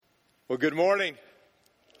Well, good morning.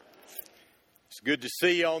 It's good to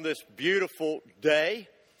see you on this beautiful day.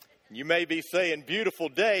 You may be saying beautiful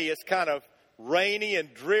day. It's kind of rainy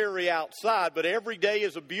and dreary outside, but every day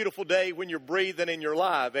is a beautiful day when you're breathing and you're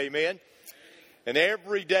alive. Amen. And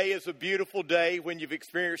every day is a beautiful day when you've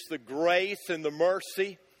experienced the grace and the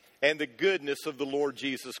mercy and the goodness of the Lord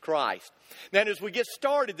Jesus Christ. Now, as we get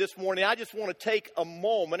started this morning, I just want to take a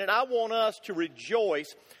moment and I want us to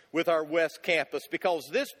rejoice with our West Campus, because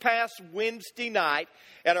this past Wednesday night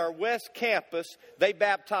at our West Campus, they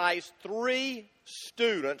baptized 3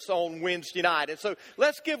 students on Wednesday night. And so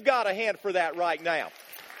let's give God a hand for that right now.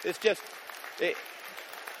 It's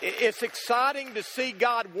exciting to see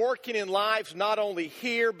God working in lives not only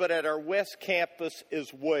here, but at our West Campus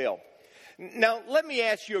as well. Now, let me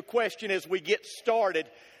ask you a question as we get started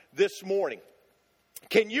this morning.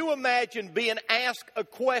 Can you imagine being asked a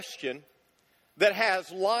question that has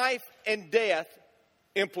life and death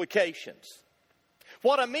implications?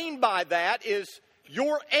 What I mean by that is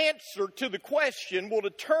your answer to the question will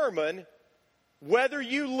determine whether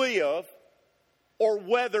you live or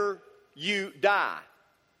whether you die.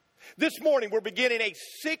 This morning we're beginning a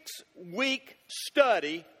 6-week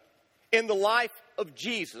study in the life of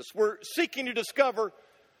Jesus. We're seeking to discover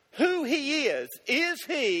who He is. Is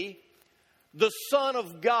He the Son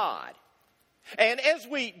of God? And as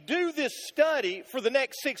we do this study for the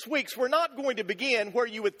next 6 weeks, we're not going to begin where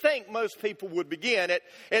you would think most people would begin,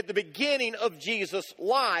 at the beginning of Jesus'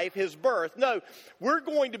 life, His birth. No, we're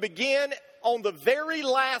going to begin on the very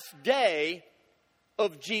last day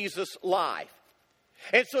of Jesus' life.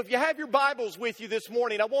 And so if you have your Bibles with you this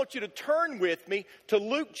morning, I want you to turn with me to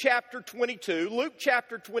Luke chapter 22. Luke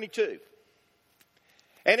chapter 22.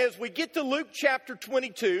 And as we get to Luke chapter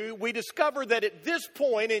 22, we discover that at this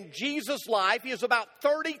point in Jesus' life, he is about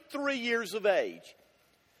 33 years of age.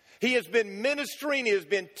 He has been ministering, he has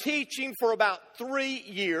been teaching for about 3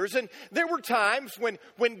 years. And there were times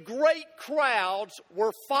when great crowds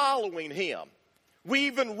were following him. We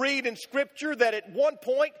even read in Scripture that at one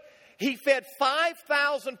point, he fed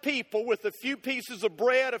 5,000 people with a few pieces of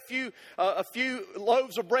bread, a few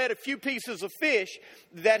loaves of bread, a few pieces of fish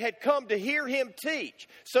that had come to hear him teach.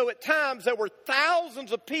 So at times there were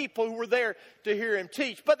thousands of people who were there to hear him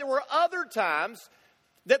teach. But there were other times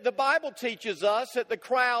that the Bible teaches us that the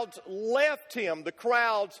crowds left him. The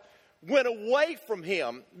crowds went away from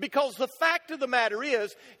him, because the fact of the matter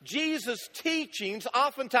is Jesus' teachings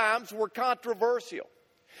oftentimes were controversial.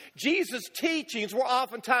 Jesus' teachings were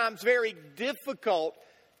oftentimes very difficult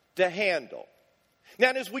to handle.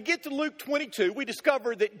 Now, as we get to Luke 22, we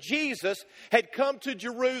discover that Jesus had come to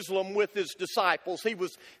Jerusalem with his disciples. He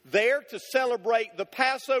was there to celebrate the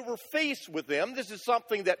Passover feast with them. This is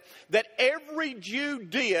something that every Jew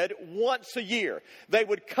did once a year. They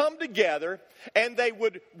would come together and they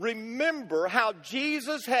would remember how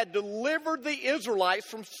Jesus had delivered the Israelites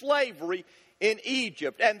from slavery in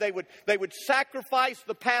Egypt. And they would sacrifice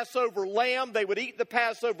the Passover lamb, they would eat the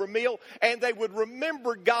Passover meal, and they would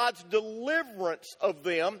remember God's deliverance of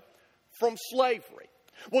them from slavery.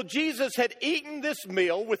 Well, Jesus had eaten this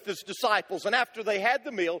meal with his disciples, and after they had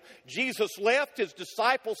the meal, Jesus left, his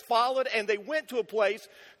disciples followed, and they went to a place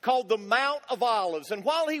called the Mount of Olives. And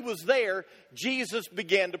while he was there, Jesus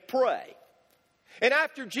began to pray. And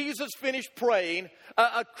after Jesus finished praying,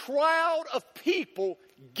 a crowd of people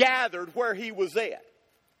gathered where he was at.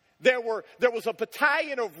 There was a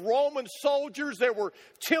battalion of Roman soldiers, there were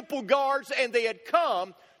temple guards, and they had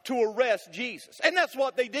come to arrest Jesus. And that's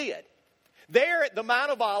what they did. There at the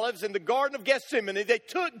Mount of Olives in the Garden of Gethsemane, they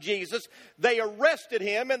took Jesus, they arrested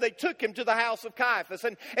him, and they took him to the house of Caiaphas.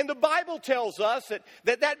 And the Bible tells us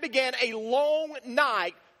that began a long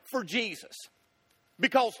night for Jesus.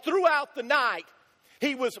 Because throughout the night,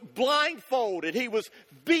 he was blindfolded. He was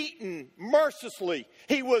beaten mercilessly.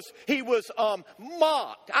 He was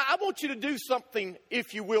mocked. I want you to do something,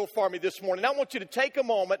 if you will, for me this morning. I want you to take a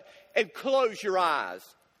moment and close your eyes.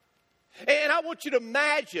 And I want you to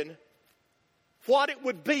imagine what it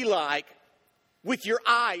would be like with your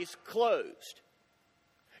eyes closed.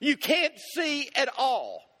 You can't see at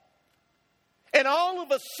all. And all of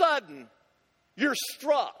a sudden, you're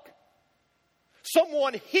struck.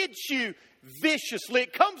 Someone hits you viciously.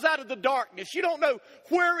 It comes out of the darkness. You don't know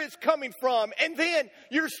where it's coming from. And then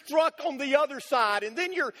you're struck on the other side. And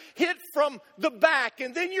then you're hit from the back.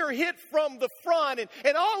 And then you're hit from the front.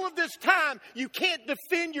 And all of this time, you can't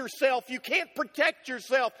defend yourself. You can't protect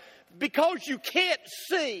yourself because you can't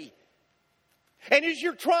see. And as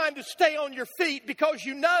you're trying to stay on your feet, because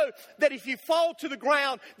you know that if you fall to the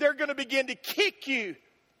ground, they're going to begin to kick you,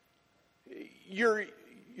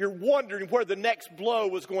 you're wondering where the next blow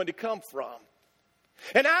was going to come from.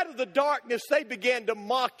 And out of the darkness, they began to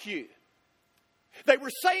mock you. They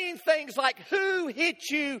were saying things like, "Who hit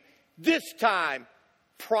you this time,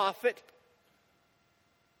 prophet?"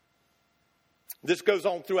 This goes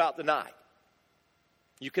on throughout the night.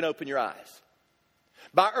 You can open your eyes.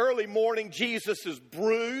 By early morning, Jesus is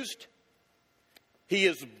bruised. He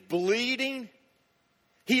is bleeding.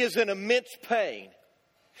 He is in immense pain.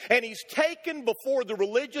 And he's taken before the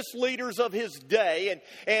religious leaders of his day,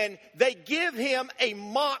 and they give him a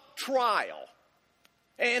mock trial.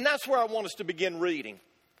 And that's where I want us to begin reading,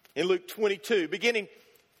 in Luke 22, beginning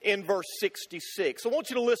in verse 66. I want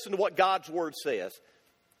you to listen to what God's word says.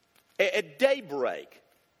 At daybreak,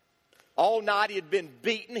 all night he had been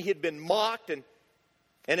beaten, he had been mocked, and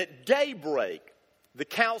at daybreak, the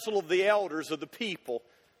council of the elders of the people,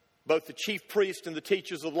 both the chief priests and the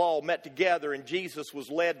teachers of law, met together, and Jesus was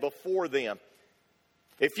led before them.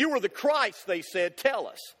 "If you were the Christ," they said, "tell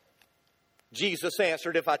us." Jesus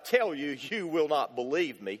answered, "If I tell you, you will not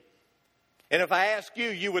believe me. And if I ask you,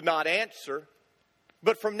 you would not answer.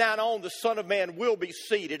 But from now on, the Son of Man will be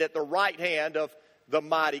seated at the right hand of the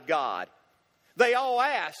mighty God." They all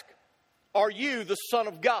ask, "Are you the Son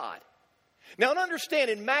of God?" Now understand,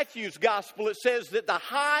 in Matthew's gospel it says that the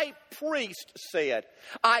high priest said,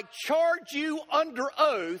 "I charge you under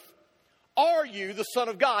oath, are you the Son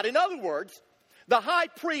of God?" In other words, the high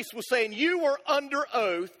priest was saying, "You are under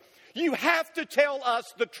oath. You have to tell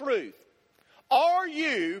us the truth. Are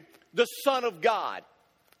you the Son of God?"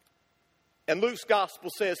 And Luke's gospel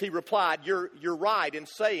says he replied, You're right in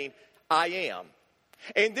saying, "I am."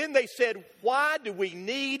 And then they said, "Why do we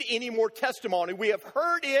need any more testimony? We have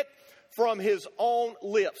heard it from his own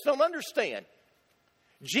lips." Now understand,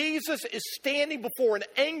 Jesus is standing before an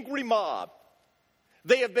angry mob.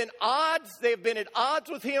 They have been at odds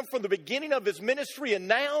with him from the beginning of his ministry, and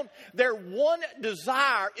now their one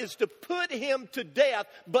desire is to put him to death.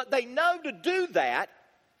 But they know to do that,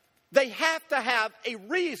 they have to have a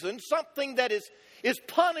reason, something that is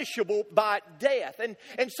punishable by death.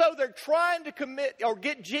 And so they're trying to commit or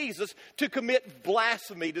get Jesus to commit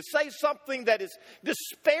blasphemy, to say something that is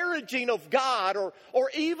disparaging of God,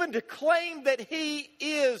 or even to claim that he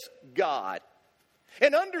is God.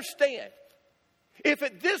 And understand, if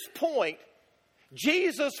at this point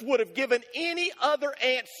Jesus would have given any other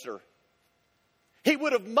answer, he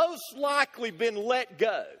would have most likely been let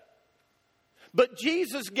go. But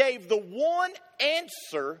Jesus gave the one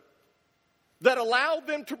answer that allowed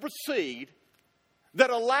them to proceed, that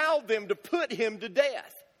allowed them to put him to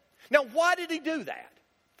death. Now, why did he do that?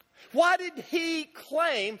 Why did he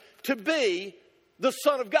claim to be the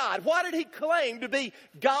Son of God? Why did he claim to be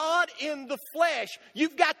God in the flesh?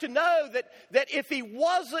 You've got to know that if he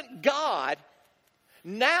wasn't God,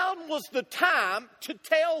 now was the time to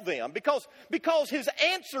tell them, because his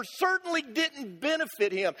answer certainly didn't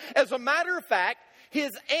benefit him. As a matter of fact,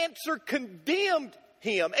 his answer condemned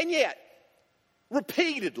him. And yet,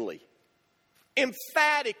 repeatedly,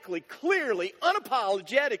 emphatically, clearly,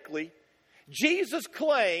 unapologetically, Jesus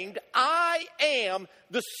claimed, "I am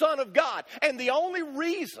the Son of God." And the only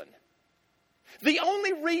reason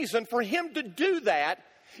for him to do that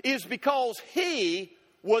is because he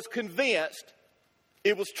was convinced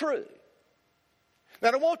it was true. Now,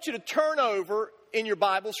 I want you to turn over in your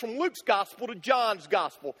Bibles from Luke's gospel to John's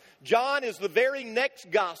gospel. John is the very next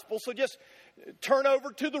gospel, so just turn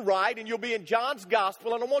over to the right and you'll be in John's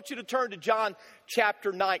gospel. And I want you to turn to John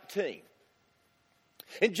chapter 19.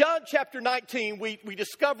 In John chapter 19, we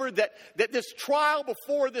discovered that this trial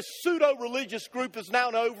before this pseudo-religious group is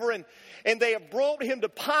now over, and they have brought him to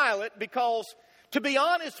Pilate because, to be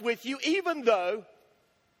honest with you, even though,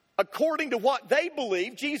 according to what they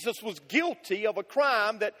believed, Jesus was guilty of a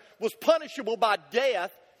crime that was punishable by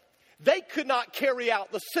death, they could not carry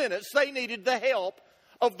out the sentence. They needed the help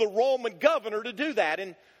of the Roman governor to do that.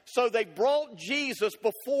 And so they brought Jesus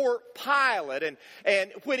before Pilate.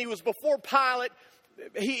 And when he was before Pilate,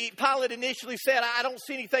 Pilate initially said, "I don't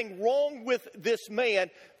see anything wrong with this man."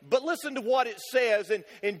 But listen to what it says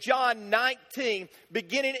in John 19,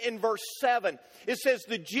 beginning in verse 7. It says,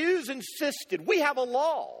 "The Jews insisted, 'We have a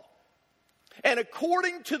law, and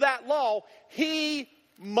according to that law, he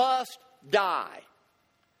must die,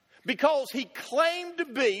 because he claimed to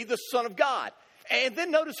be the Son of God.'" And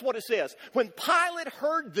then notice what it says. When Pilate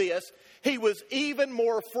heard this, he was even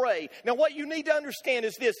more afraid. Now, what you need to understand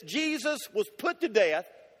is this: Jesus was put to death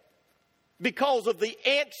because of the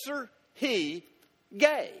answer he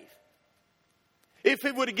gave. If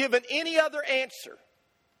he would have given any other answer,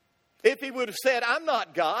 if he would have said, "I'm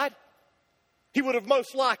not God," he would have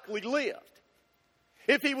most likely lived.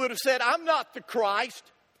 If he would have said, "I'm not the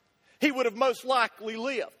Christ," he would have most likely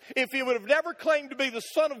lived. If he would have never claimed to be the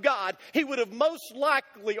Son of God, he would have most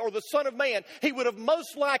likely, or the Son of Man, he would have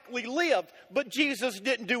most likely lived. But Jesus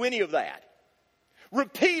didn't do any of that.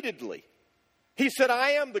 Repeatedly, he said,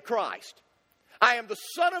 I am the Christ. I am the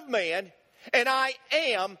Son of Man, and I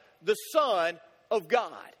am the Son of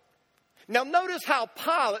God. Now notice how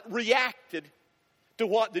Pilate reacted to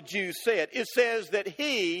what the Jews said. It says that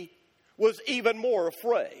he was even more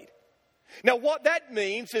afraid. Now what that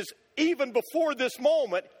means is even before this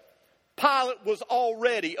moment, Pilate was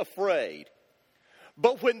already afraid.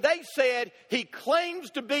 But when they said he claims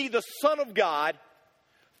to be the Son of God,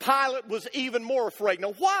 Pilate was even more afraid.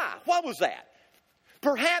 Now why? Why was that?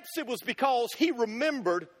 Perhaps it was because he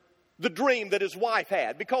remembered the dream that his wife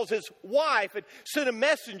had. Because his wife had sent a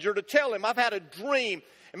messenger to tell him, I've had a dream,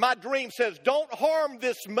 and my dream says, don't harm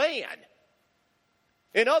this man.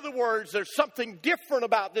 In other words, there's something different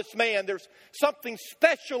about this man. There's something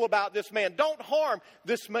special about this man. Don't harm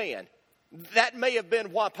this man. That may have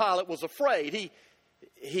been why Pilate was afraid.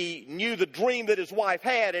 He knew the dream that his wife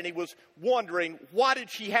had, and he was wondering, why did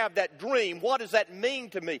she have that dream? What does that mean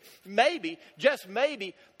to me? Maybe, just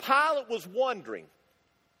maybe, Pilate was wondering,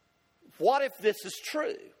 what if this is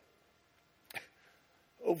true?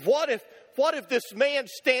 What if this man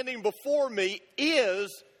standing before me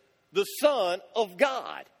is the Son of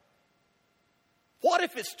God? What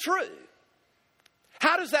if it's true?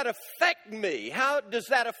 How does that affect me? How does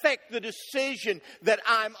that affect the decision that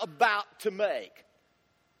I'm about to make?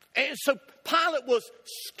 And so Pilate was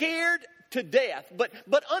scared to death.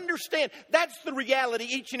 But understand, that's the reality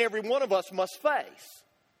each and every one of us must face.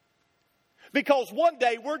 Because one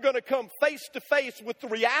day we're going to come face to face with the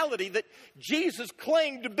reality that Jesus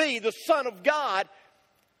claimed to be the Son of God.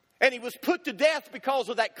 And he was put to death because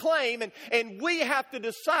of that claim. And we have to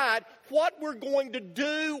decide what we're going to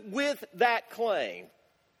do with that claim.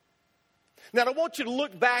 Now, I want you to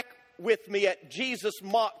look back with me at Jesus'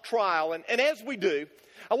 mock trial. And as we do,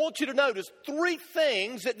 I want you to notice three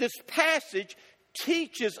things that this passage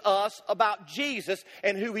teaches us about Jesus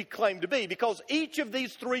and who he claimed to be. Because each of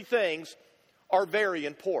these three things are very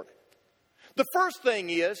important. The first thing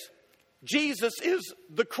is, Jesus is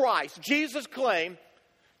the Christ. Jesus claimed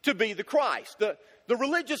to be the Christ. The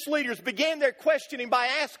religious leaders began their questioning by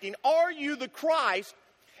asking, are you the Christ?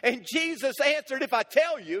 And Jesus answered, if I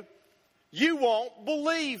tell you, you won't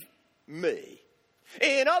believe me.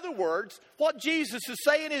 In other words, what Jesus is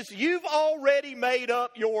saying is, you've already made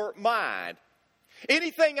up your mind.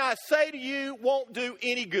 Anything I say to you won't do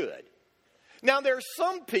any good. Now, there are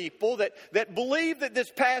some people that believe that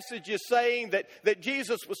this passage is saying that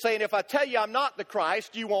Jesus was saying, if I tell you I'm not the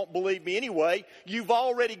Christ, you won't believe me anyway. You've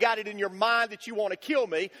already got it in your mind that you want to kill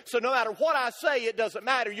me. So no matter what I say, it doesn't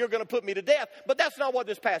matter. You're going to put me to death. But that's not what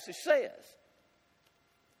this passage says.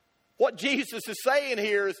 What Jesus is saying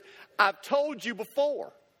here is, I've told you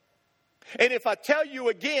before. And if I tell you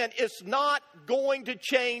again, it's not going to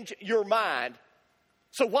change your mind.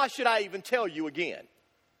 So why should I even tell you again?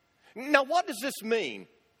 Now, what does this mean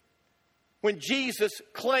when Jesus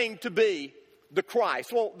claimed to be the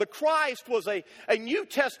Christ? Well, the Christ was a New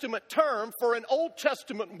Testament term for an Old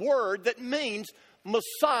Testament word that means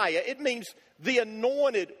Messiah. It means the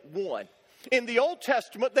anointed one. In the Old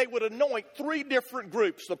Testament, they would anoint three different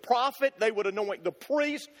groups. The prophet, they would anoint the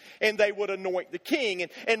priest, and they would anoint the king.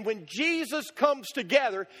 And when Jesus comes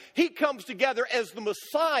together, he comes together as the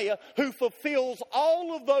Messiah who fulfills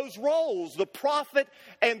all of those roles, the prophet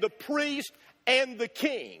and the priest and the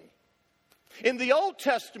king. In the Old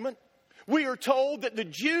Testament, we are told that the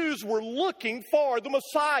Jews were looking for the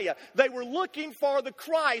Messiah. They were looking for the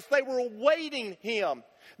Christ. They were awaiting him.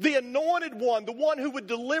 The anointed one, the one who would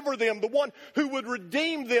deliver them, the one who would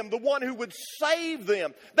redeem them, the one who would save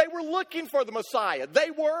them. They were looking for the Messiah.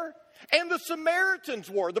 They were, and the Samaritans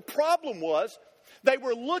were. The problem was, they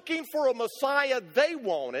were looking for a Messiah they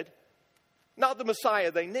wanted, not the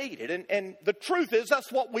Messiah they needed. And the truth is,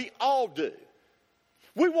 that's what we all do.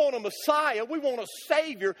 We want a Messiah, we want a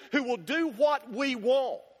Savior who will do what we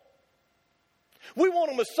want. We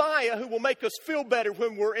want a Messiah who will make us feel better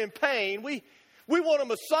when we're in pain. We want a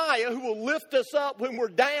Messiah who will lift us up when we're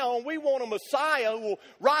down. We want a Messiah who will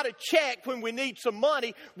write a check when we need some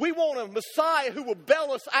money. We want a Messiah who will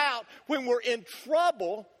bail us out when we're in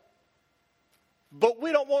trouble. But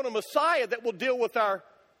we don't want a Messiah that will deal with our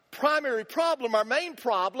primary problem, our main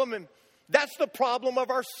problem, and that's the problem of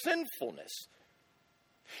our sinfulness.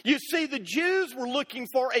 You see, the Jews were looking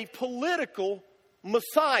for a political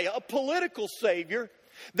Messiah, a political Savior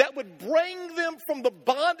that would bring them from the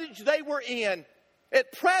bondage they were in.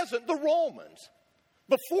 At present, the Romans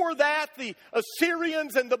Before that, the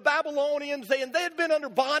Assyrians and the Babylonians, they had been under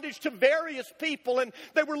bondage to various people, and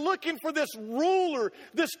they were looking for this ruler,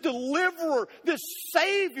 this deliverer, this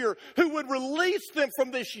savior who would release them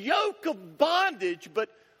from this yoke of bondage. But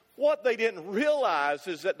what they didn't realize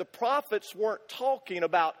is that the prophets weren't talking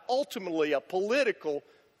about ultimately a political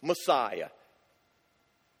Messiah.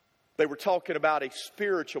 They were talking about a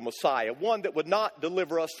spiritual Messiah, one that would not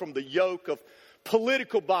deliver us from the yoke of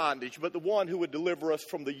political bondage, but the one who would deliver us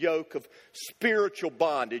from the yoke of spiritual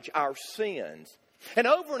bondage, our sins. And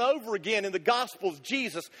over again in the Gospels,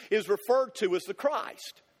 Jesus is referred to as the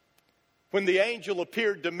Christ. When the angel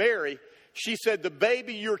appeared to Mary, she said, "The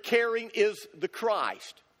baby you're carrying is the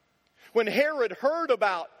Christ." When Herod heard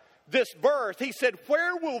about this birth, he said,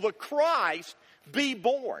 "Where will the Christ be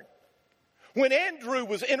born?" When Andrew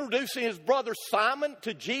was introducing his brother Simon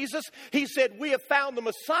to Jesus, he said, "We have found the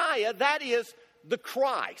Messiah, that is the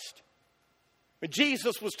Christ." When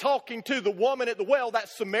Jesus was talking to the woman at the well, that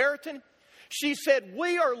Samaritan, she said,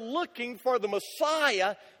 "We are looking for the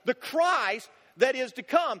Messiah, the Christ that is to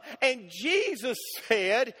come." And Jesus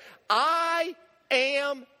said, "I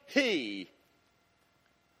am He."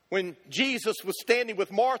 When Jesus was standing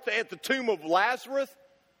with Martha at the tomb of Lazarus,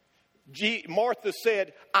 Martha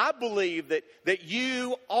said, "I believe that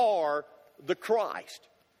you are the Christ."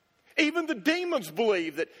 Even the demons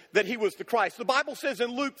believed that he was the Christ. The Bible says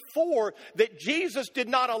in Luke 4 that Jesus did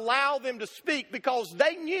not allow them to speak because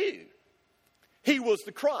they knew he was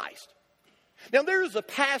the Christ. Now there is a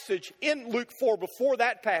passage in Luke 4 before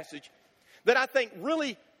that passage that I think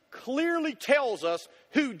really clearly tells us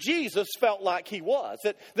who Jesus felt like he was,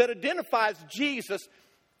 that identifies Jesus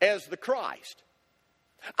as the Christ.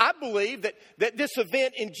 I believe that this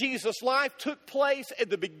event in Jesus' life took place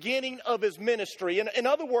at the beginning of his ministry. In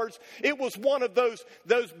other words, it was one of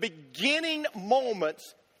those beginning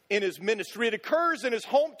moments in his ministry. It occurs in his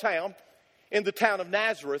hometown, in the town of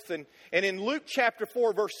Nazareth. And in Luke chapter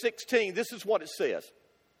 4, verse 16, this is what it says.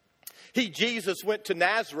 Jesus went to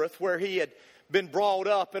Nazareth where he had been brought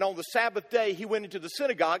up. And on the Sabbath day, he went into the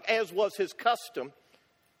synagogue, as was his custom.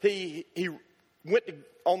 He went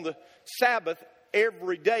on the Sabbath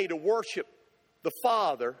every day to worship the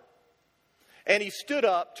Father, and he stood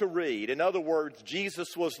up to read. In other words,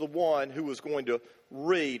 Jesus was the one who was going to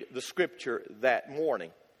read the scripture that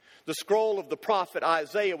morning. The scroll of the prophet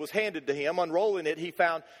Isaiah was handed to him. Unrolling it, he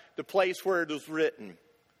found the place where it was written,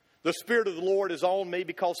 "The Spirit of the Lord is on me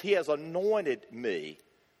because he has anointed me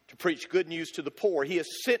to preach good news to the poor. He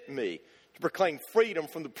has sent me to proclaim freedom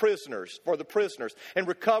for the prisoners, and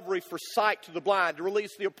recovery for sight to the blind, to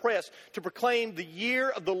release the oppressed, to proclaim the year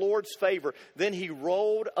of the Lord's favor." Then he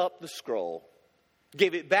rolled up the scroll,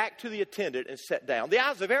 gave it back to the attendant, and sat down. The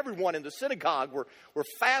eyes of everyone in the synagogue were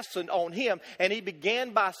fastened on him, and he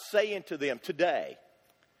began by saying to them, "Today,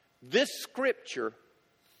 this scripture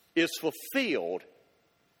is fulfilled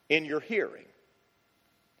in your hearing."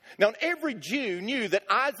 Now, every Jew knew that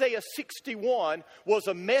Isaiah 61 was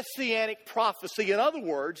a messianic prophecy. In other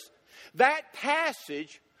words, that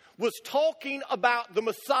passage was talking about the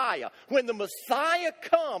Messiah. When the Messiah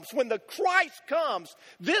comes, when the Christ comes,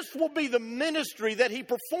 this will be the ministry that he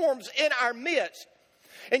performs in our midst.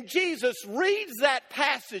 And Jesus reads that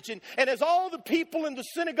passage, and as all the people in the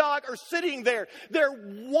synagogue are sitting there, they're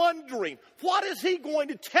wondering, what is he going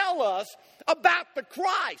to tell us about the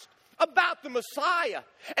Christ, about the Messiah?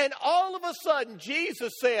 And all of a sudden,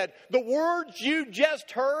 Jesus said, the words you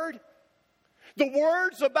just heard, the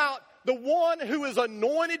words about the one who is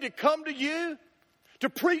anointed to come to you, to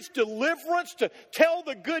preach deliverance, to tell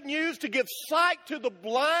the good news, to give sight to the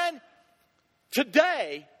blind,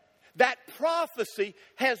 today, that prophecy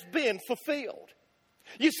has been fulfilled.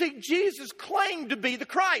 You see, Jesus claimed to be the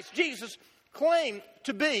Christ. Jesus claimed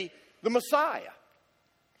to be the Messiah.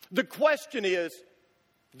 The question is,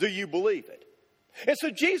 do you believe it? And so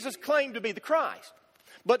Jesus claimed to be the Christ.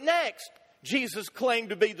 But next, Jesus claimed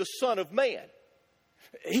to be the Son of Man.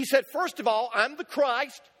 He said, first of all, I'm the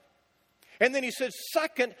Christ. And then he said,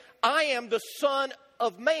 second, I am the Son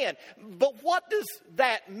of Man. But what does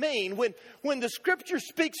that mean? When the Scripture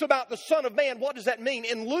speaks about the Son of Man, what does that mean?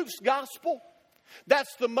 In Luke's Gospel,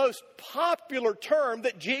 that's the most popular term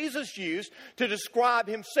that Jesus used to describe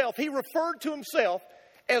himself. He referred to himself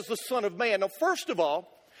as the Son of Man. Now, first of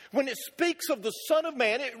all, when it speaks of the Son of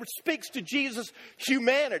Man, it speaks to Jesus'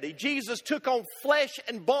 humanity. Jesus took on flesh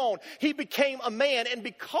and bone. He became a man, and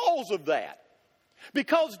because of that,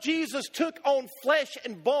 because Jesus took on flesh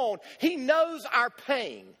and bone, he knows our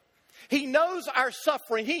pain. He knows our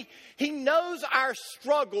suffering. He knows our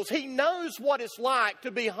struggles. He knows what it's like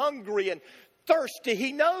to be hungry and thirsty.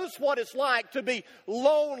 He knows what it's like to be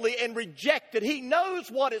lonely and rejected. He knows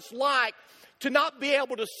what it's like to not be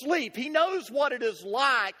able to sleep. He knows what it is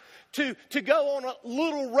like to go on a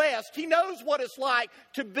little rest. He knows what it's like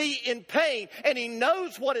to be in pain. And he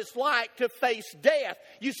knows what it's like to face death.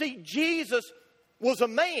 You see, Jesus was a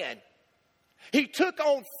man. He took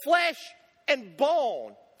on flesh and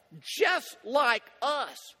bone, just like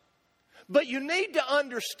us. But you need to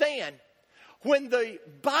understand, when the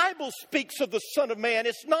Bible speaks of the Son of Man,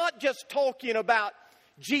 it's not just talking about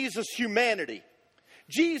Jesus' humanity.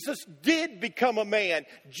 Jesus did become a man,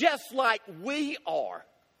 just like we are.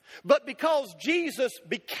 But because Jesus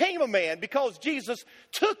became a man, because Jesus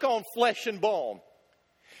took on flesh and bone,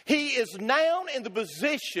 he is now in the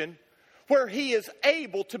position where he is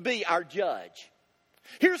able to be our judge.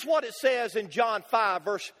 Here's what it says in John 5,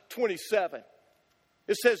 verse 27.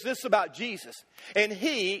 It says this about Jesus. And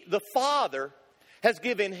he, the Father, has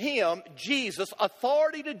given him, Jesus,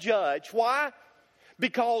 authority to judge. Why?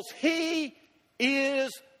 Because he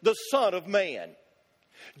is the Son of Man.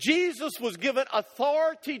 Jesus was given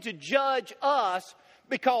authority to judge us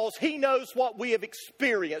because he knows what we have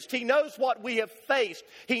experienced. He knows what we have faced.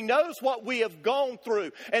 He knows what we have gone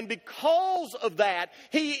through. And because of that,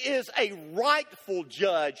 he is a rightful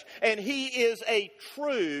judge and he is a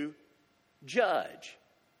true judge.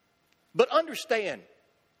 But understand,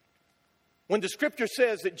 when the Scripture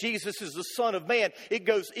says that Jesus is the Son of Man, it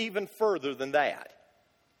goes even further than that.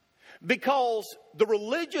 Because the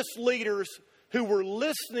religious leaders who were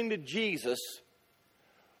listening to Jesus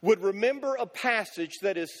would remember a passage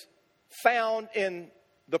that is found in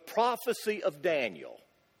the prophecy of Daniel.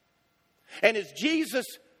 And as Jesus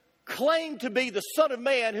claimed to be the Son of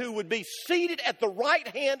Man who would be seated at the right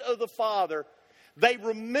hand of the Father, they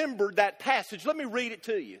remembered that passage. Let me read it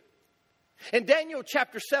to you. In Daniel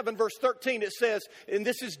chapter 7, verse 13, it says, and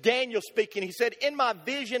this is Daniel speaking, he said, "In my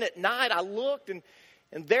vision at night I looked, and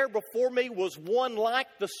there before me was one like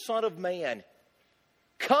the Son of Man,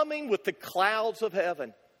 coming with the clouds of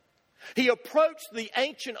heaven. He approached the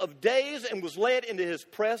Ancient of Days and was led into his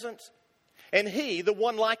presence. And he, the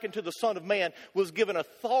one likened to the Son of Man, was given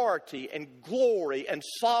authority and glory and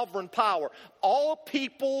sovereign power. All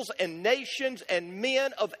peoples and nations and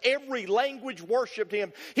men of every language worshiped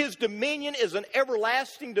him. His dominion is an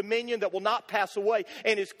everlasting dominion that will not pass away,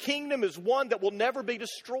 and his kingdom is one that will never be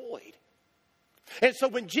destroyed." And so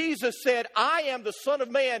when Jesus said, "I am the Son of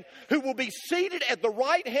Man who will be seated at the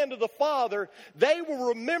right hand of the Father," they were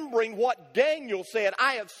remembering what Daniel said.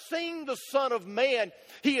 "I have seen the Son of Man.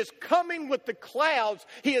 He is coming with the clouds.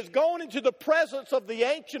 He has gone into the presence of the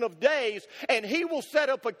Ancient of Days, and he will set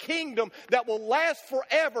up a kingdom that will last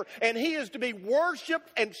forever, and he is to be worshiped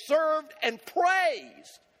and served and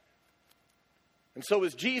praised." And so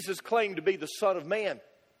as Jesus claimed to be the Son of Man,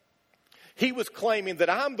 he was claiming that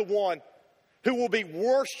I'm the one who will be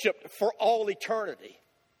worshiped for all eternity.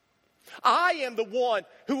 I am the one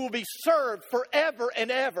who will be served forever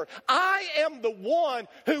and ever. I am the one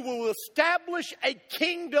who will establish a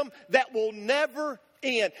kingdom that will never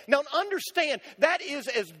end. Now understand, that is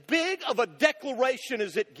as big of a declaration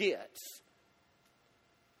as it gets.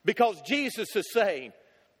 Because Jesus is saying,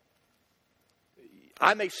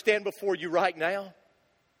 I may stand before you right now,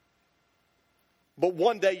 but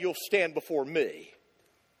one day you'll stand before me.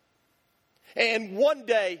 And one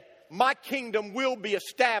day, my kingdom will be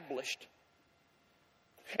established.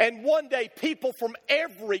 And one day, people from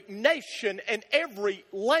every nation and every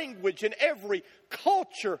language and every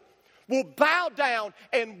culture will bow down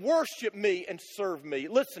and worship me and serve me.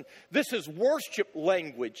 Listen, this is worship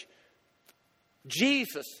language.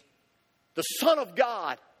 Jesus, the Son of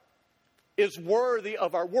God, is worthy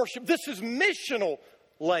of our worship. This is missional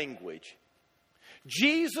language.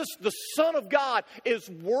 Jesus, the Son of God, is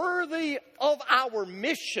worthy of our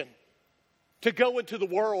mission to go into the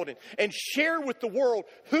world and share with the world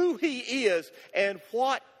who he is and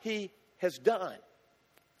what he has done.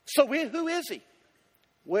 So who is he?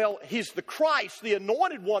 Well, he's the Christ, the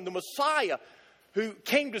anointed one, the Messiah, who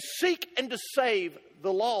came to seek and to save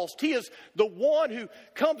the lost. He is the one who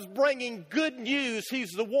comes bringing good news. He's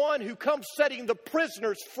the one who comes setting the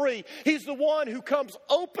prisoners free. He's the one who comes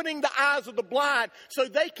opening the eyes of the blind so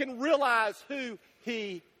they can realize who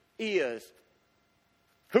he is.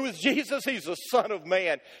 Who is Jesus? He's the Son of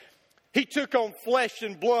Man. He took on flesh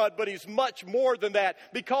and blood, but he's much more than that.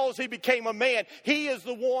 Because he became a man, he is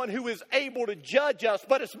the one who is able to judge us,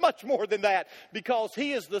 but it's much more than that. Because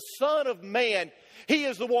he is the Son of Man, he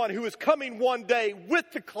is the one who is coming one day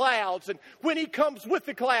with the clouds. And when he comes with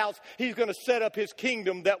the clouds, he's going to set up his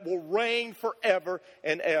kingdom that will reign forever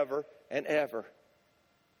and ever and ever.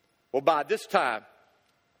 Well, by this time,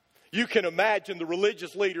 You can imagine the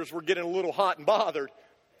religious leaders were getting a little hot and bothered.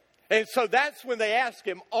 And so that's when they asked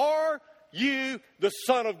him, "Are you the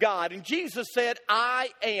Son of God?" And Jesus said,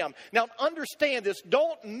 "I am." Now understand this.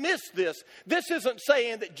 Don't miss this. This isn't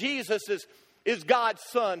saying that Jesus is God's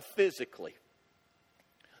Son physically.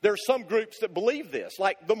 There are some groups that believe this,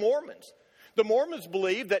 like the Mormons. The Mormons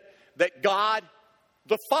believe that God,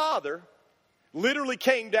 the Father, literally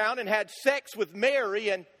came down and had sex with Mary,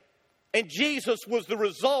 and Jesus was the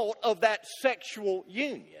result of that sexual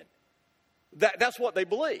union. That's what they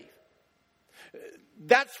believe.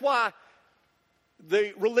 That's why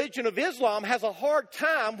the religion of Islam has a hard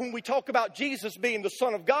time when we talk about Jesus being the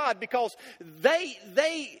Son of God, because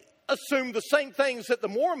they assume the same things that the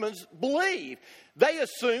Mormons believe. They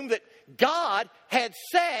assume that God had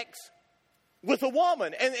sex with a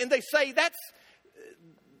woman, and they say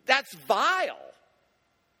that's vile.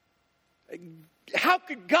 How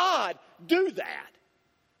could God do that?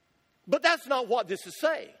 But that's not what this is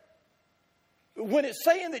saying. When it's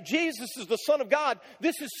saying that Jesus is the Son of God,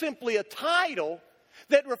 this is simply a title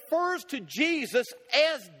that refers to Jesus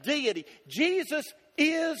as deity. Jesus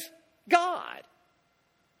is God.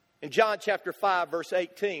 In John chapter 5, verse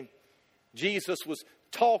 18, Jesus was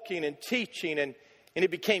talking and teaching, and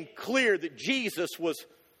it became clear that Jesus was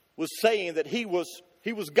saying that he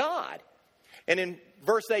was God. And in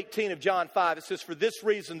verse 18 of John 5, it says, "For this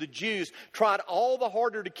reason the Jews tried all the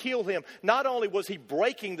harder to kill him. Not only was he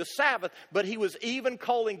breaking the Sabbath, but he was even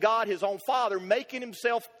calling God his own Father, making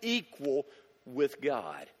himself equal with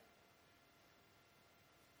God."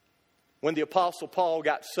 When the Apostle Paul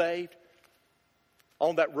got saved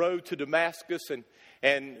on that road to Damascus,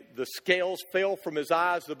 and the scales fell from his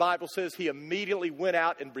eyes, the Bible says he immediately went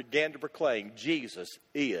out and began to proclaim, "Jesus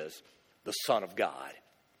is the Son of God."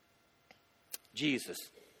 Jesus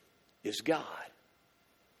is God.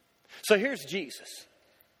 So here's Jesus.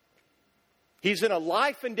 He's in a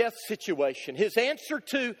life and death situation. His answer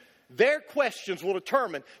to their questions will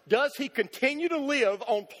determine, does he continue to live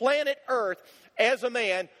on planet Earth as a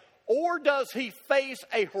man, or does he face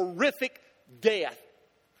a horrific death?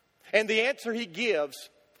 And the answer he gives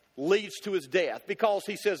leads to his death, because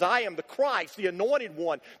he says, "I am the Christ, the anointed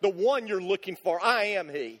one, the one you're looking for. I am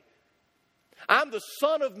he. I'm the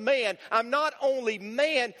Son of Man. I'm not only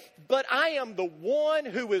man, but I am the one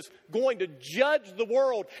who is going to judge the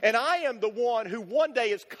world. And I am the one who one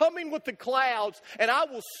day is coming with the clouds, and I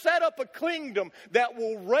will set up a kingdom that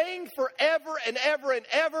will reign forever and ever and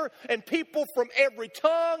ever. And people from every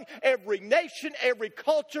tongue, every nation, every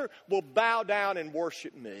culture will bow down and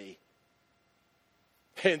worship me."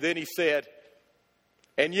 And then he said,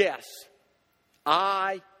 "And yes,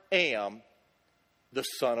 I am the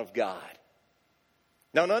Son of God."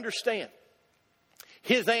 Now understand,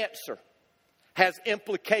 his answer has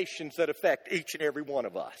implications that affect each and every one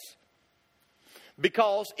of us.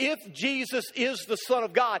 Because if Jesus is the Son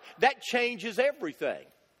of God, that changes everything.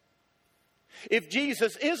 If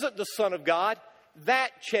Jesus isn't the Son of God,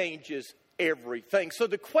 that changes everything. So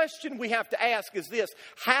the question we have to ask is this: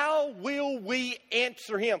 how will we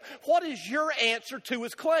answer him? What is your answer to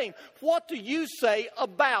his claim? What do you say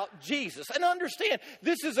about Jesus? And understand,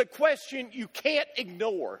 this is a question you can't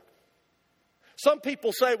ignore. Some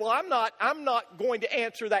people say, "Well, I'm not going to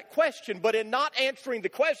answer that question," but in not answering the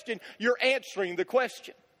question, you're answering the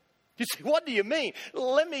question. You say, "What do you mean?"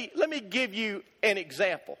 Let me give you an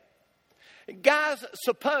example. Guys,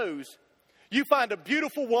 suppose you find a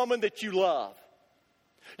beautiful woman that you love.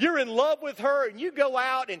 You're in love with her, and you go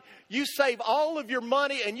out and you save all of your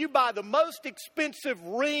money and you buy the most expensive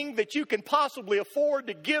ring that you can possibly afford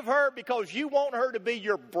to give her, because you want her to be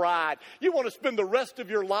your bride. You want to spend the rest of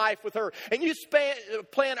your life with her. And you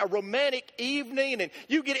plan a romantic evening, and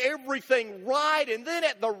you get everything right. And then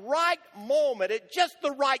at the right moment, at just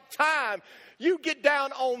the right time, you get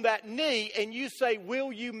down on that knee and you say,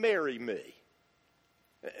 "Will you marry me?"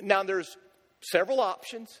 Now, there's several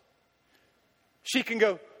options. She can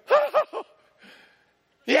go, "Oh,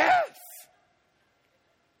 yes."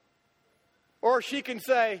 Or she can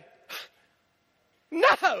say,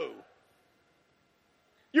 "No.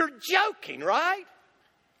 You're joking, right?"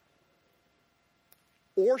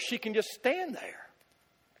 Or she can just stand there.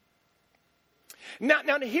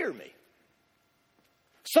 Now hear me.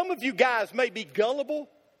 Some of you guys may be gullible.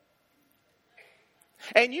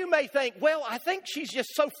 And you may think, "Well, I think she's just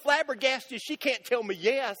so flabbergasted she can't tell me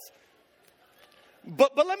yes."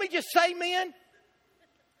 But let me just say, men,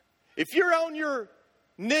 if you're on your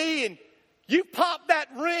knee and you pop that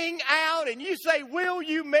ring out and you say, "Will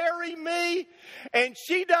you marry me?" and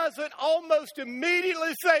she doesn't almost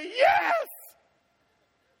immediately say yes,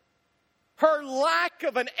 her lack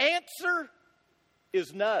of an answer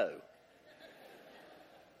is no.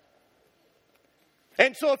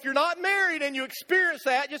 And so if you're not married and you experience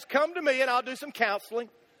that, just come to me and I'll do some counseling.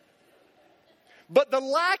 But the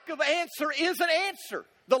lack of answer is an answer.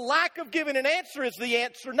 The lack of giving an answer is the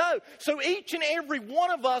answer no. So each and every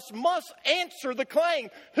one of us must answer the claim.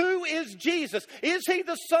 Who is Jesus? Is he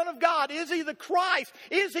the Son of God? Is he the Christ?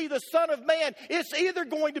 Is he the Son of Man? It's either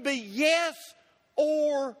going to be yes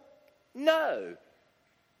or no.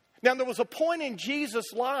 Now, there was a point in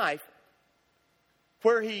Jesus' life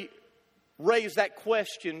where he raised that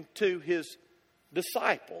question to his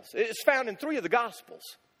disciples. It's found in 3 of the Gospels.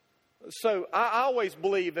 So I always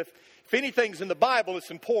believe if anything's in the Bible, it's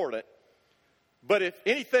important. But if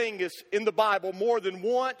anything is in the Bible more than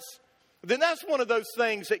once, then that's one of those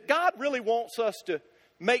things that God really wants us to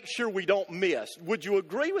make sure we don't miss. Would you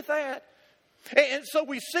agree with that? And so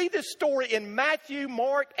we see this story in Matthew,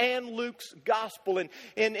 Mark, and Luke's Gospel. And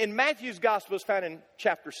in Matthew's Gospel is found in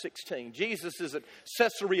chapter 16. Jesus is at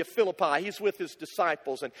Caesarea Philippi. He's with his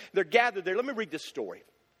disciples, and they're gathered there. Let me read this story.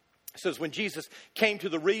 It says, when Jesus came to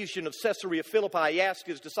the region of Caesarea Philippi, he asked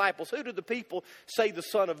his disciples, who do the people say the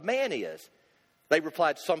Son of Man is? They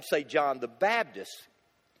replied, some say John the Baptist.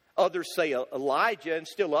 Others say Elijah, and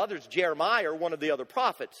still others, Jeremiah or one of the other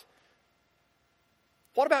prophets.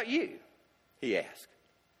 What about you? He asked.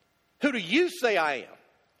 Who do you say I am?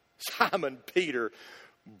 Simon Peter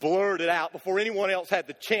blurted out before anyone else had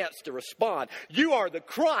the chance to respond. You are the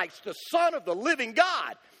Christ, the Son of the living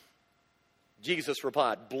God. Jesus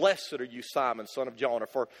replied, blessed are you, Simon, son of Jonah,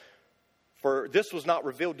 for this was not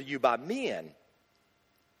revealed to you by men,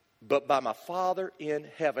 but by my Father in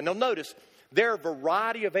heaven. Now notice, there are a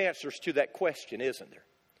variety of answers to that question, isn't there?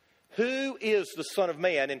 Who is the Son of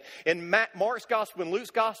Man? And in Mark's Gospel and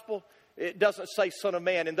Luke's Gospel, it doesn't say Son of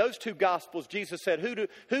Man. In those 2 Gospels, Jesus said,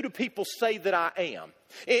 who do people say that I am?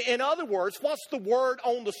 In other words, what's the word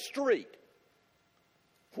on the street?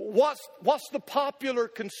 What's the popular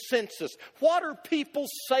consensus? What are people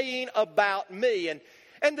saying about me?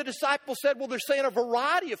 And the disciples said, well, they're saying a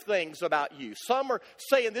variety of things about you. Some are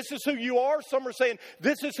saying this is who you are. Some are saying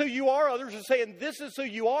this is who you are. Others are saying this is who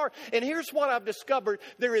you are. And here's what I've discovered.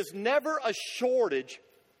 There is never a shortage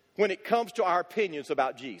when it comes to our opinions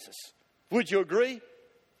about Jesus. Would you agree?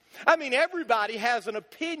 I mean, everybody has an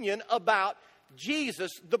opinion about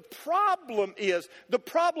Jesus. The problem is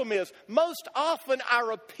most often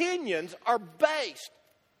our opinions are based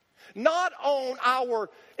not on our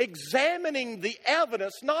examining the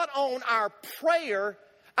evidence, not on our prayer.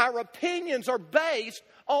 Our opinions are based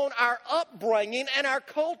on our upbringing and our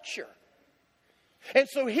culture. And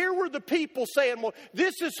so here were the people saying, well,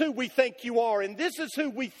 this is who we think you are, and this is who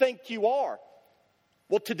we think you are.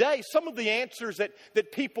 Well, today, some of the answers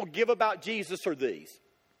that people give about Jesus are these.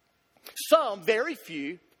 Some, very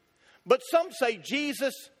few, but some say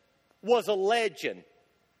Jesus was a legend.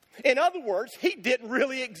 In other words, he didn't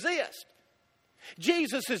really exist.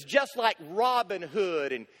 Jesus is just like Robin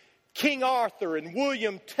Hood and King Arthur and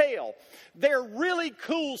William Tell. They're really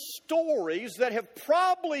cool stories that have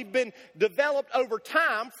probably been developed over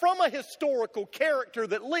time from a historical character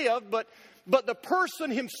that lived, but the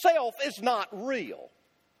person himself is not real.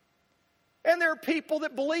 And there are people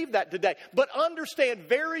that believe that today. But understand,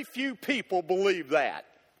 very few people believe that.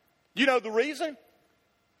 You know the reason?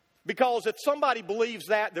 Because if somebody believes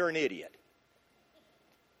that, they're an idiot.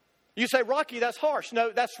 You say, Rocky, that's harsh. No,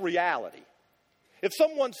 that's reality. If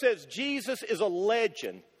someone says Jesus is a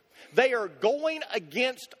legend, they are going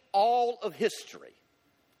against all of history.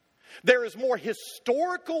 There is more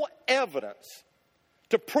historical evidence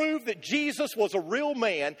to prove that Jesus was a real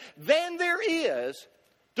man than there is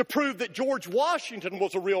to prove that George Washington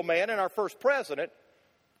was a real man and our first president,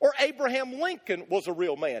 or Abraham Lincoln was a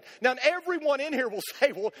real man. Now, everyone in here will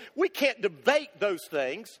say, well, we can't debate those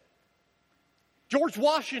things. George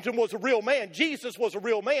Washington was a real man. Jesus was a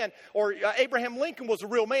real man. Or Abraham Lincoln was a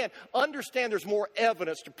real man. Understand there's more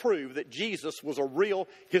evidence to prove that Jesus was a real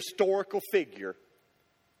historical figure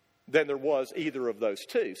than there was either of those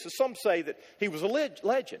two. So some say that he was a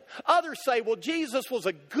legend. Others say, well, Jesus was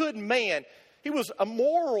a good man. He was a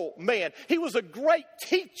moral man. He was a great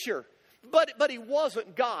teacher, but he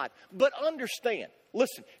wasn't God. But understand,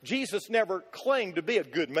 listen, Jesus never claimed to be a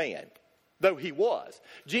good man, though he was.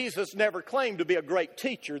 Jesus never claimed to be a great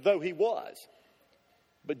teacher, though he was.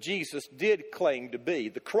 But Jesus did claim to be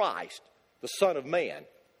the Christ, the Son of Man,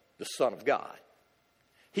 the Son of God.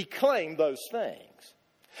 He claimed those things.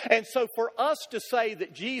 And so for us to say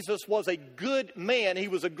that Jesus was a good man, he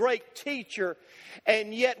was a great teacher,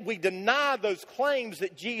 and yet we deny those claims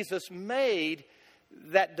that Jesus made,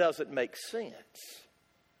 that doesn't make sense.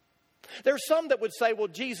 There's some that would say, well,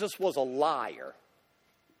 Jesus was a liar.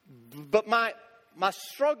 But my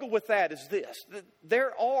struggle with that is this.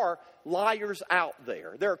 There are liars out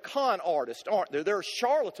there. There are con artists, aren't there? There are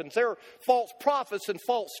charlatans. There are false prophets and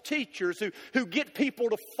false teachers who get people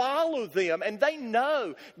to follow them. And they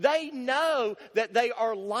know that they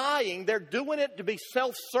are lying. They're doing it to be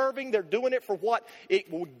self-serving. They're doing it for what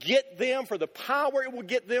it will get them, for the power it will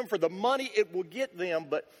get them, for the money it will get them.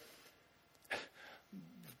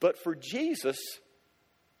 But for Jesus,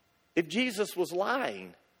 if Jesus was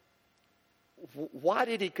lying, why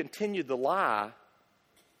did he continue the lie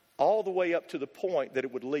all the way up to the point that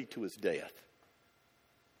it would lead to his death?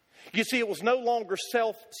 You see, it was no longer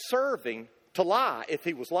self-serving to lie if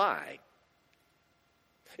he was lying.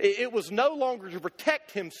 It was no longer to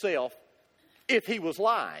protect himself if he was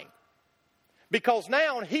lying. Because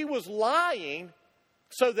now he was lying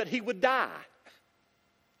so that he would die.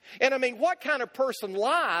 And I mean, what kind of person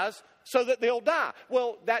lies so that they'll die?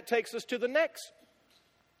 Well, that takes us to the next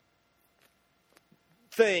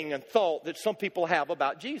thing and thought that some people have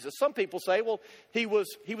about Jesus. Some people say, well, he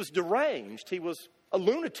was deranged. He was a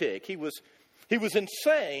lunatic. He was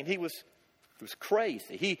insane. He was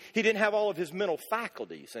crazy. He didn't have all of his mental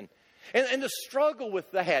faculties. And the struggle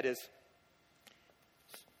with that is,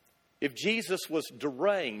 if Jesus was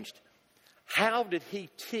deranged, how did he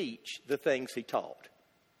teach the things he taught?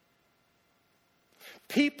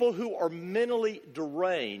 People who are mentally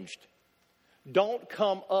deranged don't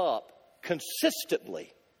come up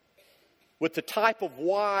consistently with the type of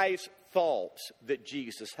wise thoughts that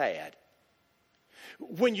Jesus had.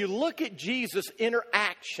 When you look at Jesus'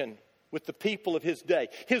 interaction with the people of his day,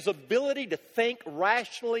 his ability to think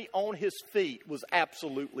rationally on his feet was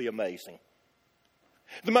absolutely amazing.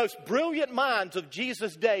 The most brilliant minds of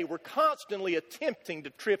Jesus' day were constantly attempting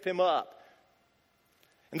to trip him up.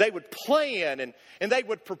 And they would plan and they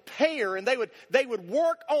would prepare and they would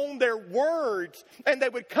work on their words, and they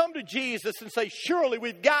would come to Jesus and say, surely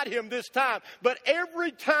we've got him this time. But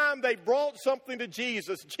every time they brought something to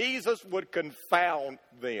Jesus, Jesus would confound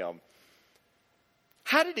them.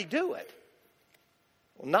 How did he do it?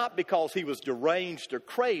 Well, not because he was deranged or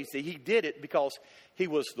crazy. He did it because he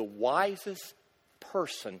was the wisest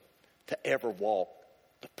person to ever walk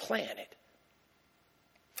the planet.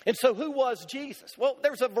 And so who was Jesus? Well,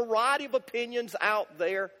 there's a variety of opinions out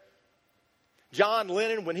there. John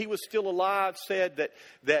Lennon, when he was still alive, said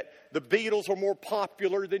that the Beatles are more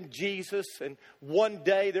popular than Jesus, and one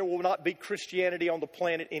day there will not be Christianity on the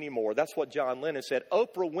planet anymore. That's what John Lennon said.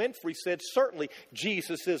 Oprah Winfrey said, certainly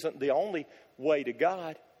Jesus isn't the only way to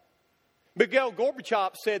God. Mikhail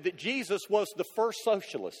Gorbachev said that Jesus was the first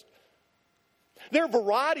socialist. There are a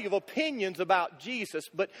variety of opinions about Jesus,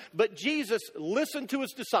 but Jesus listened to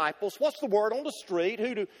his disciples. What's the word on the street?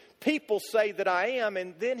 Who do people say that I am?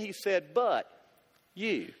 And then he said, but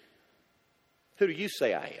you, who do you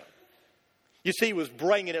say I am? You see, he was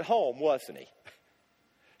bringing it home, wasn't he?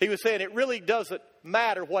 He was saying it really doesn't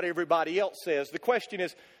matter what everybody else says. The question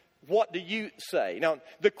is, what do you say? Now,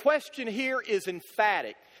 the question here is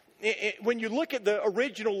emphatic. When you look at the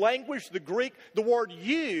original language, the Greek, the word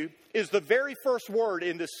you is the very first word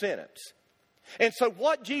in this sentence. And so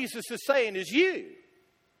what Jesus is saying is you.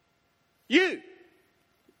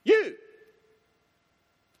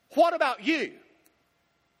 What about you?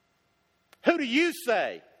 Who do you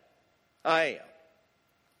say I am?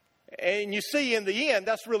 And you see, in the end,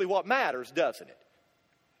 that's really what matters, doesn't it?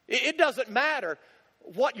 It doesn't matter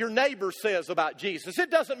what your neighbor says about Jesus. It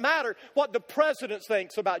doesn't matter what the president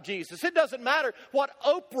thinks about Jesus. It doesn't matter what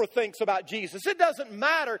Oprah thinks about Jesus. It doesn't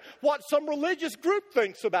matter what some religious group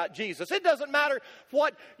thinks about Jesus. It doesn't matter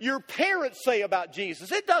what your parents say about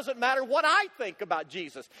Jesus. It doesn't matter what I think about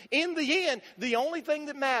Jesus. In the end, the only thing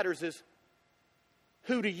that matters is,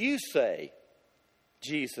 who do you say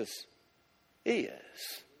Jesus is?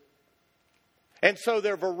 And so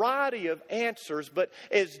there are a variety of answers, but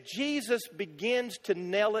as Jesus begins to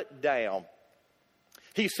nail it down,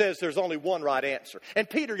 he says there's only one right answer. And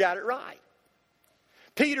Peter got it right.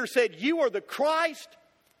 Peter said, you are the Christ,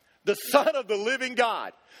 the Son of the living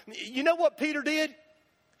God. You know what Peter did?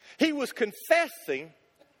 He was confessing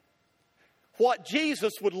what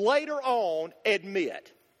Jesus would later on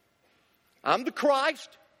admit. I'm the Christ.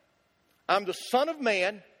 I'm the Son of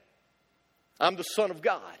Man. I'm the Son of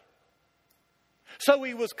God. So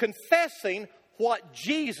he was confessing what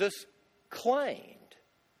Jesus claimed.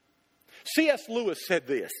 C.S. Lewis said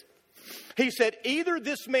this. He said, either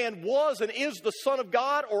this man was and is the Son of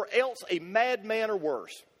God, or else a madman or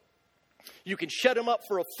worse. You can shut him up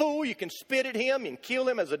for a fool. You can spit at him and kill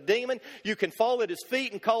him as a demon. You can fall at his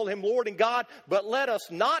feet and call him Lord and God. But let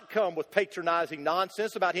us not come with patronizing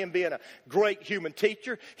nonsense about him being a great human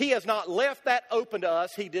teacher. He has not left that open to us.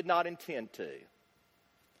 He did not intend to.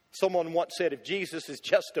 Someone once said, if Jesus is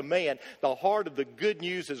just a man, the heart of the good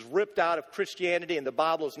news is ripped out of Christianity and the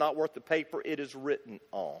Bible is not worth the paper it is written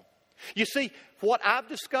on. You see, what I've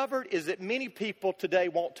discovered is that many people today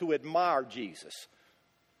want to admire Jesus,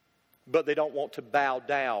 but they don't want to bow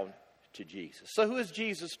down to Jesus. So who is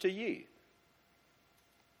Jesus to you?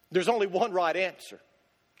 There's only one right answer.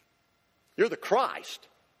 You're the Christ,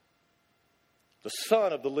 the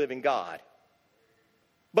Son of the living God.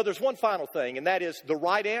 But there's one final thing, and that is the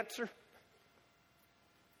right answer.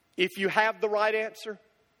 If you have the right answer,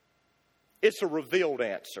 it's a revealed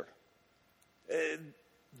answer.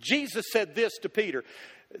 Jesus said this to Peter,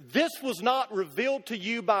 this was not revealed to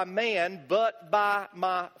you by man, but by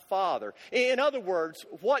my Father. In other words,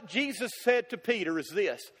 what Jesus said to Peter is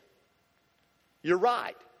this, you're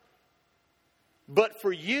right. But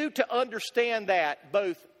for you to understand that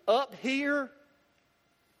both up here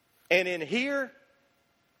and in here,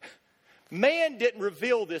 man didn't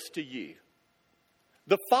reveal this to you.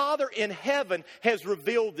 The Father in heaven has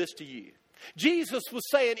revealed this to you. Jesus was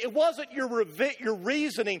saying it wasn't your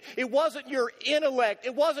reasoning, it wasn't your intellect,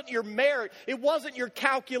 it wasn't your merit, it wasn't your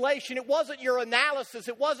calculation, it wasn't your analysis,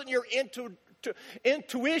 it wasn't your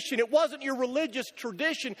intuition, it wasn't your religious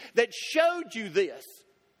tradition that showed you this.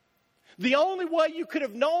 The only way you could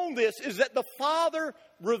have known this is that the Father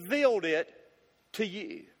revealed it to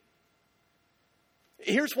you.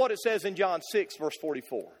 Here's what it says in John 6, verse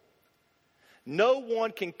 44. No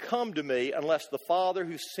one can come to me unless the Father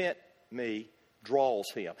who sent me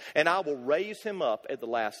draws him, and I will raise him up at the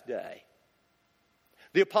last day.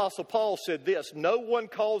 The Apostle Paul said this, no one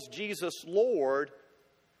calls Jesus Lord,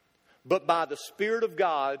 but by the Spirit of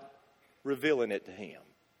God revealing it to him.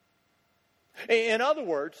 In other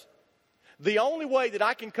words, the only way that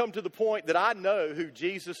I can come to the point that I know who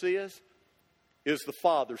Jesus is the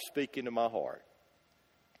Father speaking to my heart.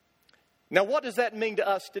 Now, what does that mean to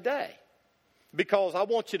us today? Because I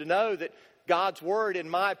want you to know that God's Word, in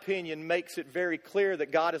my opinion, makes it very clear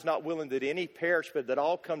that God is not willing that any perish, but that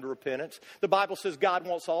all come to repentance. The Bible says God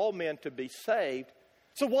wants all men to be saved.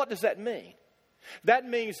 So what does that mean? That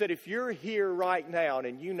means that if you're here right now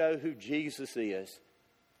and you know who Jesus is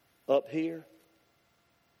up here,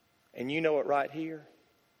 and you know it right here,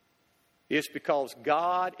 it's because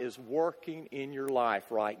God is working in your life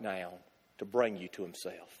right now to bring you to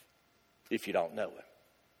himself, if you don't know him.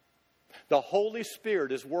 The Holy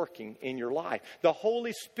Spirit is working in your life. The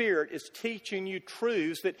Holy Spirit is teaching you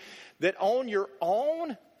truths that on your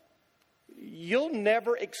own you'll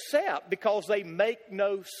never accept because they make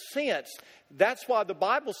no sense. That's why the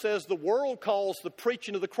Bible says the world calls the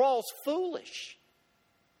preaching of the cross foolish.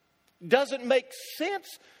 Doesn't make sense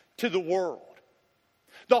to the world.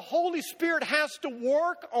 The Holy Spirit has to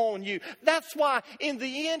work on you. That's why in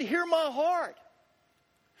the end, hear my heart.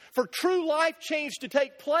 For true life change to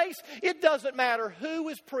take place, it doesn't matter who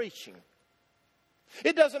is preaching.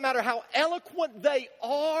 It doesn't matter how eloquent they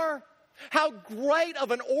are, how great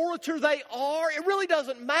of an orator they are. It really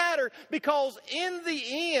doesn't matter because in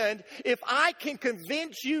the end, if I can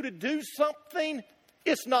convince you to do something,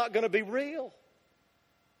 it's not going to be real.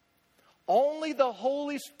 Only the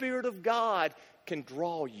Holy Spirit of God can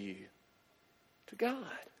draw you to God.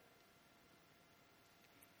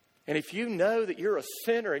 And if you know that you're a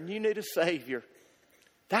sinner and you need a Savior,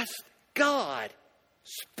 that's God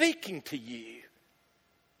speaking to you.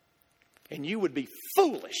 And you would be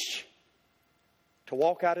foolish to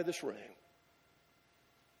walk out of this room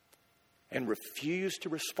and refuse to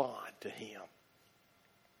respond to Him.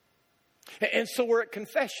 And so we're at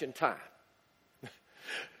confession time.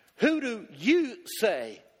 Who do you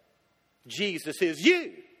say Jesus is?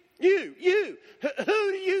 You. Who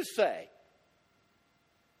do you say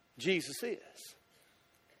Jesus is?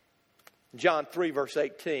 John 3 verse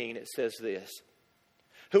 18, it says this.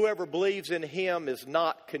 Whoever believes in him is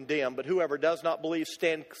not condemned, but whoever does not believe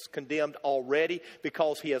stands condemned already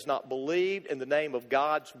because he has not believed in the name of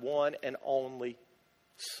God's one and only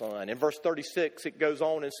Son. In verse 36, it goes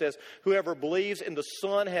on and says, whoever believes in the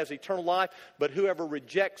Son has eternal life, but whoever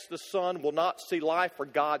rejects the Son will not see life, for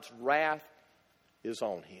God's wrath is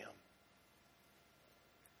on him.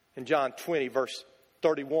 In John 20, verse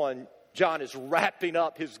 31, John is wrapping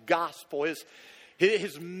up his gospel,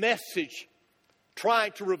 his message,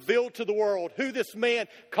 trying to reveal to the world who this man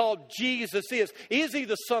called Jesus is. Is he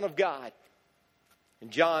the Son of God?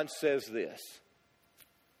 And John says this,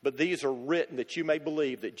 but these are written that you may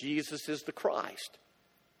believe that Jesus is the Christ,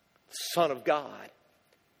 Son of God,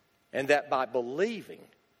 and that by believing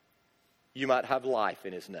you might have life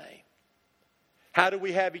in His name. How do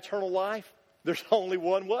we have eternal life? There's only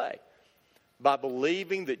one way. By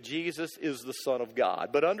believing that Jesus is the Son of God.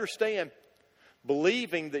 But understand,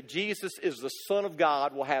 believing that Jesus is the Son of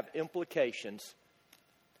God will have implications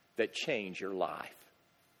that change your life.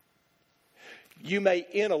 You may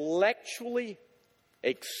intellectually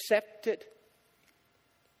accept it,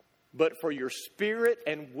 but for your spirit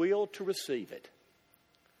and will to receive it,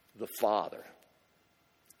 the Father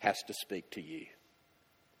has to speak to you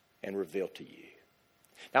and reveal to you.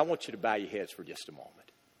 Now I want you to bow your heads for just a moment.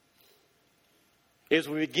 As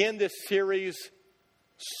we begin this series,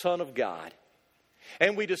 Son of God,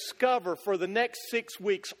 and we discover for the next 6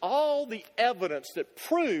 weeks all the evidence that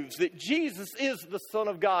proves that Jesus is the Son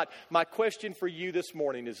of God, my question for you this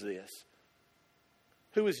morning is this.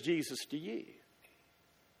 Who is Jesus to you?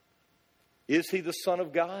 Is He the Son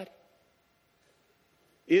of God?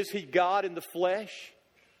 Is He God in the flesh?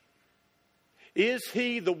 Is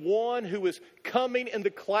He the one who is coming in the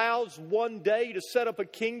clouds one day to set up a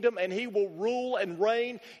kingdom, and He will rule and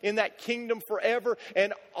reign in that kingdom forever,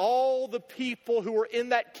 and all the people who are in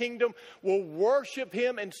that kingdom will worship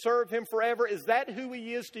Him and serve Him forever? Is that who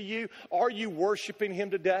He is to you? Are you worshiping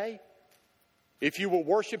Him today? If you will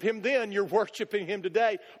worship Him then, you're worshiping Him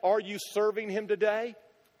today. Are you serving Him today?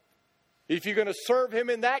 If you're going to serve Him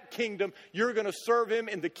in that kingdom, you're going to serve Him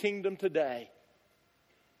in the kingdom today.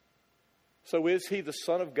 So is He the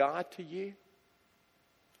Son of God to you?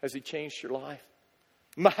 Has He changed your life?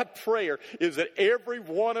 My prayer is that every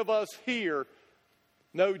one of us here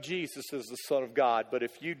know Jesus as the Son of God. But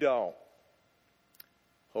if you don't,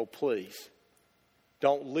 oh please,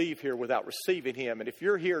 don't leave here without receiving Him. And if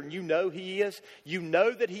you're here and you know He is, you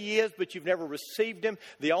know that He is, but you've never received Him,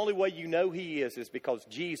 the only way you know He is because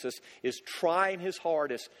Jesus is trying His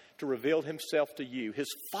hardest to reveal Himself to you.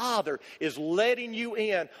 His Father is letting you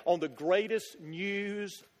in on the greatest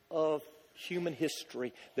news of human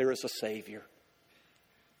history. There is a Savior.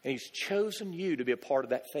 And He's chosen you to be a part of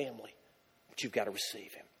that family. But you've got to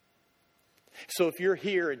receive Him. So if you're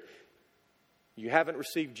here and you haven't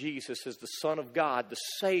received Jesus as the Son of God, the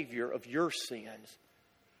Savior of your sins,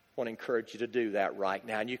 I want to encourage you to do that right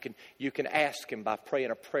now. And you can ask Him by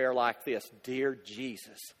praying a prayer like this. Dear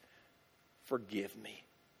Jesus, forgive me.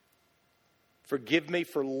 Forgive me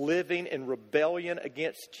for living in rebellion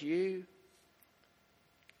against You.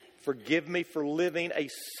 Forgive me for living a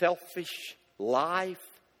selfish life,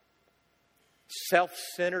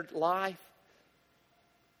 self-centered life.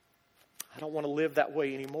 I don't want to live that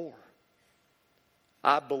way anymore.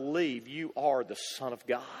 I believe You are the Son of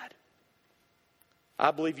God. I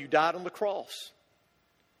believe You died on the cross,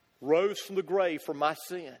 rose from the grave for my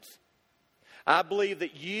sins. I believe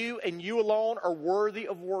that You and You alone are worthy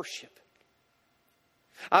of worship.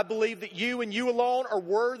 I believe that You and You alone are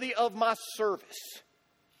worthy of my service.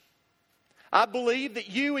 I believe that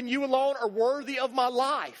You and You alone are worthy of my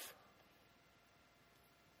life.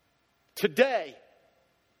 Today,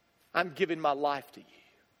 I'm giving my life to You.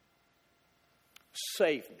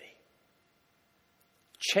 Save me.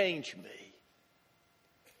 Change me.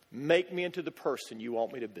 Make me into the person You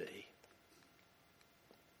want me to be.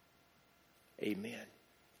 Amen.